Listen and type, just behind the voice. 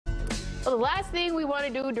Well, the last thing we want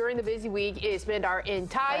to do during the busy week is spend our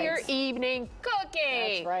entire evening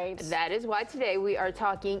cooking. That's right. That is why today we are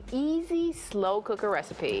talking easy slow cooker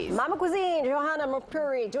recipes. Momma Cuisine, Johanna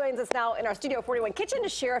Mirpuri joins us now in our Studio 41 kitchen to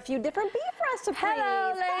share a few different beef recipes. Hello,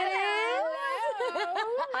 ladies. Hello.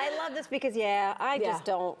 I love this because, I just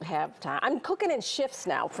don't have time. I'm cooking in shifts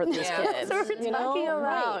now for these kids. That's what we're talking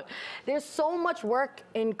about. Right. There's so much work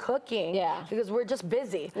in cooking because we're just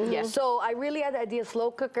busy. So I really had the idea of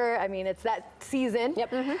slow cooker. I mean, it's that season.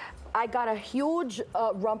 I got a huge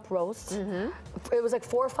rump roast. It was like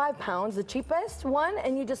 4 or 5 pounds, the cheapest one,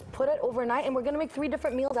 and you just put it overnight, and we're gonna make 3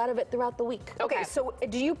 different meals out of it throughout the week. Okay, so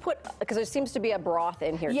do you put, because there seems to be a broth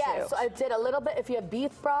in here too. Yes, so I did a little bit if you have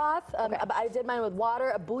beef broth. I did mine with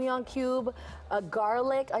water, a bouillon cube,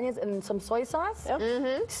 garlic, onions, and some soy sauce.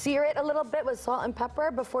 Sear it a little bit with salt and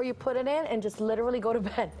pepper before you put it in, and just literally go to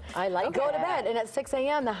bed. I like it. Go to bed, and at 6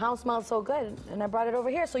 a.m. the house smells so good, and I brought it over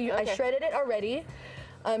here. So I shredded it already.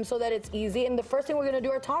 So that it's easy. And the first thing we're gonna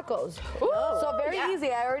do are tacos. So very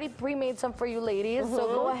easy. I already pre-made some for you ladies.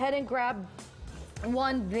 So go ahead and grab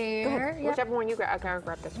one there. Whichever one you grab, I can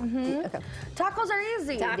grab this one. Okay. Tacos are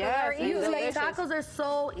easy. Tacos are easy. Tacos are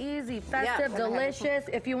so easy, festive, delicious.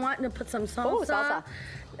 If you want to put some salsa.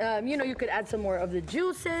 You know, you could add some more of the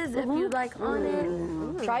juices if you like on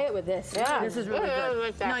it. Try it with this. This is really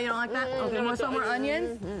good. No, you don't like that? Okay, want some more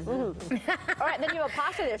onions? All right, then you have a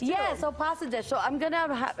pasta dish too. Yeah, so pasta dish. So I'm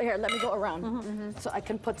gonna have, here, let me go around so I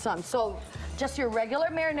can put some. So just your regular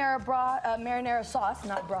marinara broth, marinara sauce,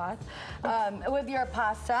 not broth, with your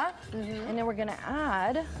pasta. And then we're gonna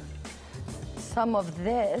add some of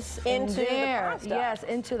this into there. The pasta. Yes,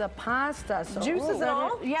 into the pasta. So, juices and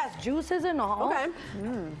all? Yes, juices and all. Okay.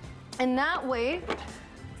 And that way,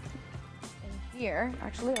 in here,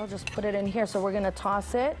 actually, I'll just put it in here. So we're gonna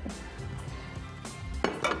toss it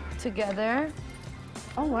together.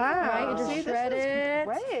 Oh, wow. Right, you just shred it.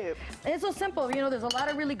 Great. And it's so simple. You know, there's a lot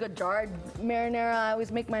of really good jarred marinara. I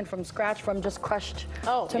always make mine from scratch from just crushed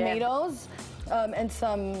tomatoes and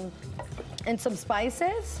some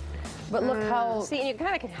spices. But look how... See, and you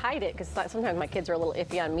kind of can hide it, because sometimes my kids are a little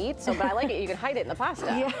iffy on meat, so, but I like it. You can hide it in the pasta.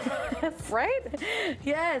 Yes. Right?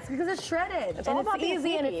 Yes, because it's shredded. It's all about being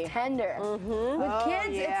easy and sneaky. it's tender. With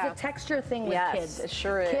kids, it's the texture thing with kids. It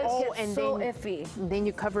sure is. Kids get so iffy. Then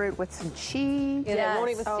you cover it with some cheese. Yeah,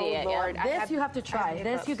 won't even see it. Lord. This you have to try.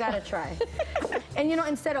 This you gotta try. And you know,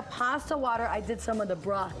 instead of pasta water, I did some of the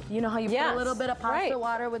broth. You know how you put a little bit of pasta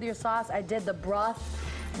water with your sauce? I did the broth.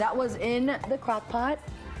 That was in the crock pot.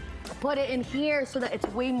 Put it in here so that it's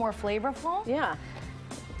way more flavorful. Yeah.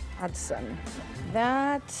 Add some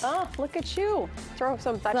that. Oh, look at you. Throw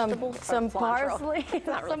some vegetables. Some parsley.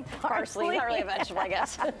 Not really, parsley. Not really a vegetable, I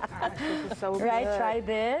guess. This is so good. Right, try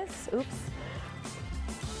this. Oops.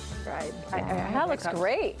 Right. That looks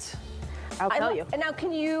great. I'll tell you. And now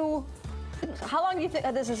can you, how long do you think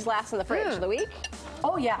this is last in the fridge? The week?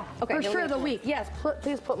 Oh yeah, okay, for sure the week. Yes,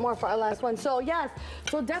 please put more for our last one. So yes,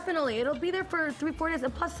 so definitely it'll be there for 3-4 days,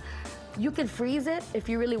 and plus you can freeze it if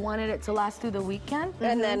you really wanted it to last through the weekend.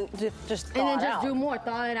 And then just thaw it out. do more,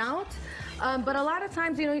 thaw it out. But a lot of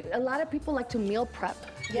times, you know, a lot of people like to meal prep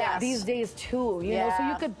these days too. You know, so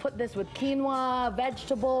you could put this with quinoa,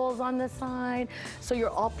 vegetables on the side, so you're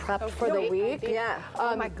all prepped for the week.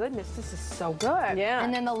 Oh my goodness, this is so good. Yeah.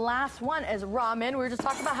 And then the last one is ramen. We were just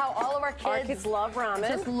talking about how all of our kids love ramen.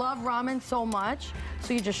 Just love ramen so much.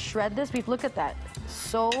 So you just shred this beef. Look at that.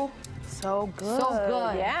 So good. So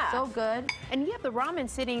good. Yeah. So good. And you have the ramen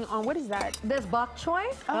sitting on, what is that? This bok choy.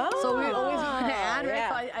 So we always want to add,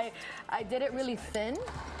 right? So I did it really thin.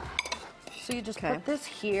 So you just put this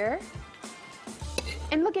here.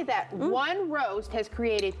 And look at that. One roast has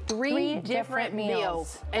created three different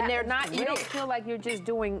meals. And they're not, you don't feel like you're just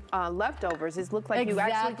doing leftovers. It looks like you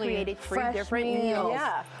actually created 3 different meals.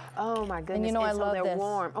 Yeah. Oh my goodness. And you know, I love they're this.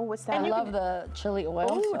 warm. Oh, what's that? I love the chili oil.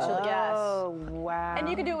 Oh, chili, yes. Oh, wow. And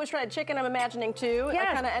you can do it with shredded chicken, I'm imagining too.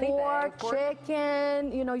 Yes, Kind of anything. pork,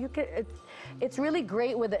 chicken, you know, you could, it's really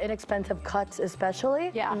great with the inexpensive cuts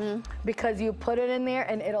especially. Yeah. Because you put it in there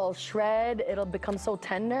and it'll shred, it'll become so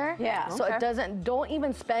tender. Yeah. So it doesn't, don't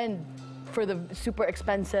even spend for the super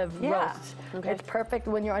expensive roast. It's perfect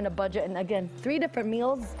when you're on a budget. And again, 3 different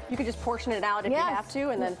meals. You could just portion it out if you have to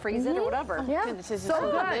and then freeze it or whatever. Yeah. This is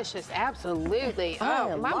so delicious. Absolutely.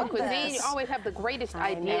 Oh, Momma Cuisine, you always have the greatest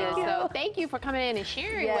ideas. So thank you for coming in and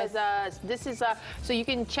sharing with us. This is so you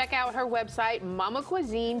can check out her website,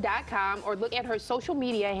 mommacuisine.com, or look at her social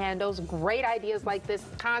media handles. Great ideas like this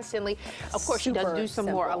constantly. Of course, she does do some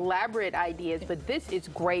more elaborate ideas, but this is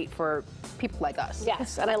great for people like us.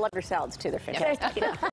 Yes, and I love your salads too. They're fantastic.